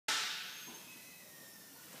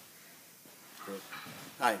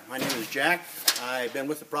Hi, my name is Jack. I've been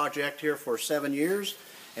with the project here for 7 years,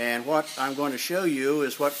 and what I'm going to show you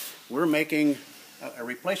is what we're making a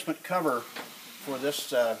replacement cover for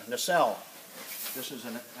this nacelle. This is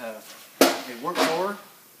a work door.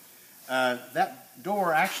 That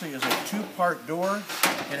door actually is a two-part door.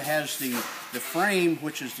 It has the frame,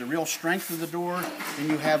 which is the real strength of the door, and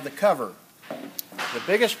you have the cover. The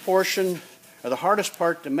biggest portion, or the hardest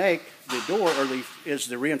part to make, the door, is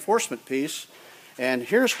the reinforcement piece. And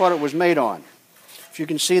here's what it was made on. If you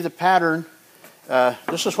can see the pattern,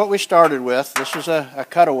 this is what we started with. This is a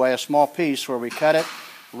cutaway, a small piece where we cut it,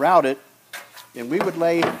 route it, and we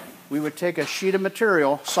would take a sheet of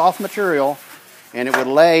material, soft material, and it would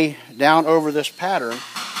lay down over this pattern.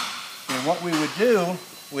 And what we would do,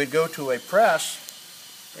 we'd go to a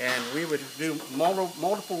press, and we would do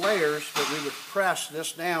multiple layers, but we would press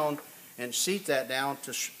this down and seat that down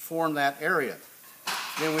to form that area.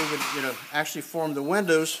 Then we would, actually form the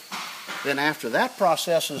windows. Then after that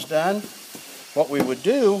process is done, what we would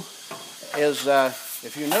do is,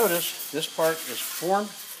 if you notice, this part is formed.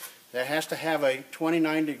 That has to have a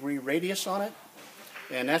 29-degree radius on it,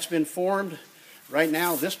 and that's been formed. Right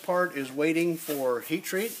now, this part is waiting for heat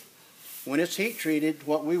treat. When it's heat treated,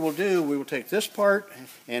 what we will do, we will take this part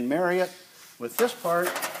and marry it with this part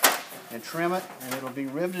and trim it, and it'll be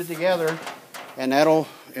riveted together,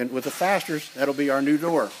 and with the fasteners, that'll be our new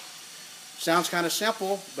door. Sounds kind of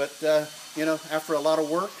simple, but after a lot of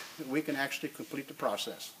work, we can actually complete the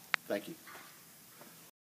process. Thank you.